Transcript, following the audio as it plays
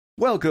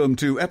Welcome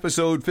to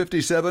episode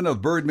 57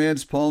 of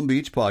Birdman's Palm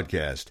Beach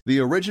Podcast, the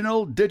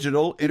original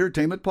digital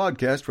entertainment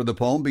podcast for the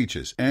Palm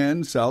Beaches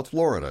and South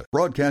Florida,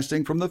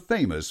 broadcasting from the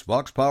famous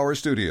Vox Power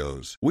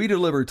Studios. We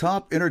deliver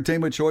top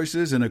entertainment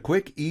choices in a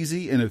quick,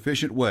 easy, and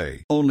efficient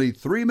way. Only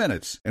 3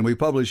 minutes, and we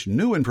publish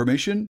new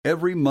information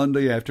every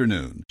Monday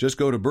afternoon. Just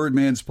go to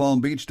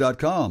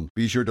birdmanspalmbeach.com.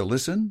 Be sure to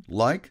listen,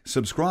 like,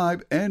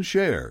 subscribe, and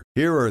share.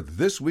 Here are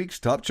this week's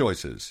top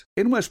choices.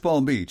 In West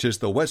Palm Beach is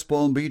the West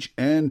Palm Beach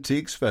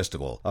Antiques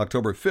Festival, October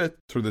 5th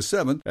through the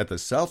 7th at the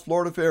South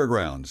Florida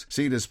Fairgrounds.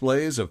 See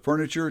displays of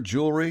furniture,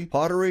 jewelry,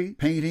 pottery,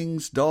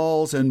 paintings,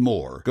 dolls, and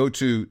more. Go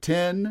to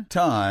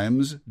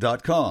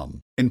 10times.com.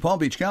 In Palm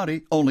Beach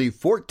County, only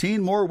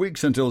 14 more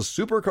weeks until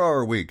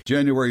Supercar Week,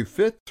 January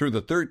 5th through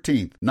the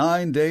 13th.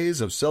 9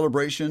 days of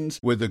celebrations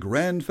with the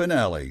grand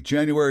finale,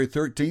 January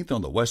 13th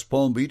on the West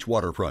Palm Beach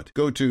waterfront.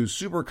 Go to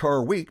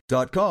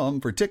supercarweek.com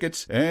for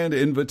tickets and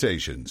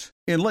invitations.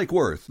 In Lake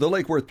Worth, the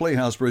Lake Worth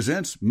Playhouse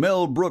presents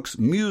Mel Brooks'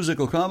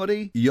 musical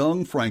comedy,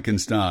 Young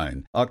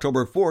Frankenstein,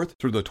 October 4th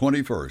through the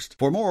 21st.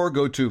 For more,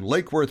 go to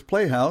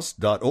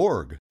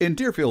lakeworthplayhouse.org. In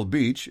Deerfield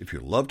Beach, if you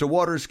love to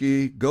water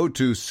ski, go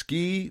to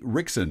Ski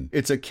Rixon.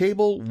 It's a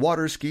cable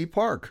water ski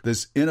park.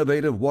 This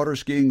innovative water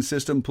skiing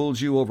system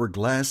pulls you over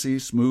glassy,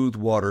 smooth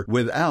water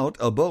without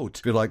a boat.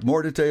 If you'd like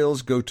more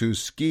details, go to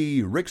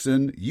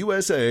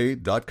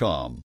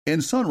skirixonusa.com.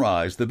 In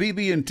Sunrise, the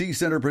BB&T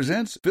Center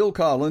presents Phil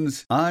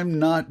Collins' I'm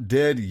Not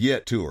Dead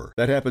Yet tour.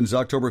 That happens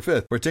October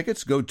 5th. For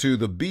tickets, go to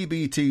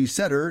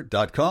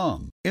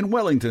thebbtcenter.com. In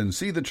Wellington,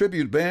 see the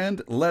tribute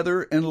band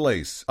Leather and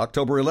Lace,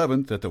 October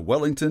 11th at the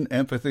Wellington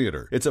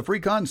Amphitheater. It's a free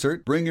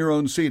concert, bring your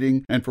own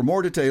seating, and for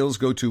more details,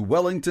 go to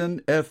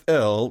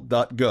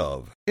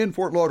wellingtonfl.gov. In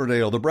Fort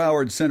Lauderdale, the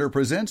Broward Center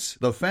presents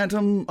The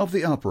Phantom of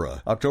the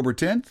Opera, October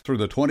 10th through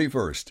the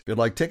 21st. If you'd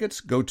like tickets,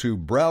 go to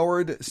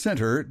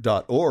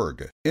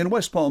browardcenter.org. In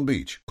West Palm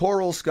Beach,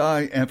 Coral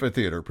Sky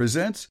Amphitheater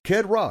presents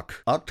Ked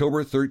Rock,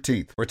 October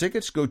 13th. For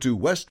tickets, go to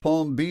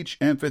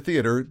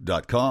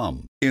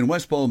westpalmbeachamphitheater.com. In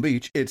West Palm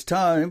Beach, it's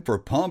time for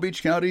Palm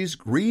Beach County's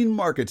green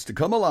markets to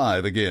come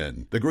alive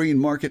again. The Green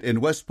Market in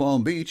West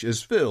Palm Beach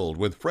is filled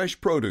with fresh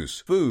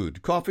produce,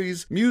 food,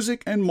 coffees,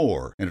 music, and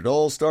more. And it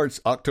all starts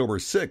October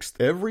 6th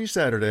every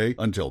Saturday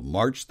until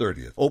March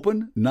 30th.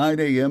 Open 9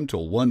 a.m.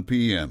 till 1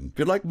 p.m. If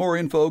you'd like more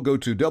info, go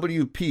to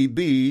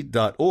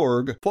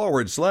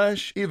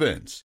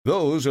wpb.org/events.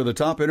 Those are the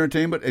top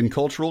entertainment and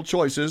cultural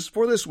choices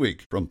for this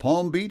week from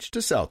Palm Beach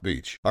to South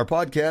Beach. Our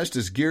podcast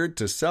is geared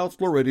to South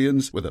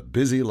Floridians with a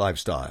busy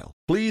lifestyle.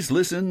 Please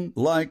listen,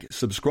 like,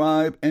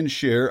 subscribe, and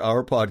share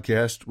our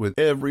podcast with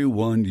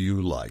everyone you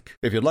like.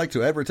 If you'd like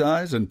to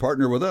advertise and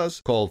partner with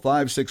us, call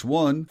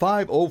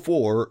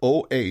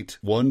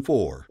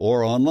 561-504-0814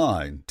 or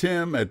online,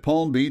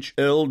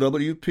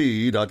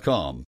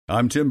 tim@palmbeachlwp.com.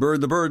 I'm Tim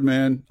Bird the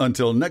Birdman.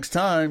 Until next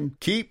time,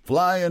 keep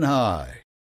flying high.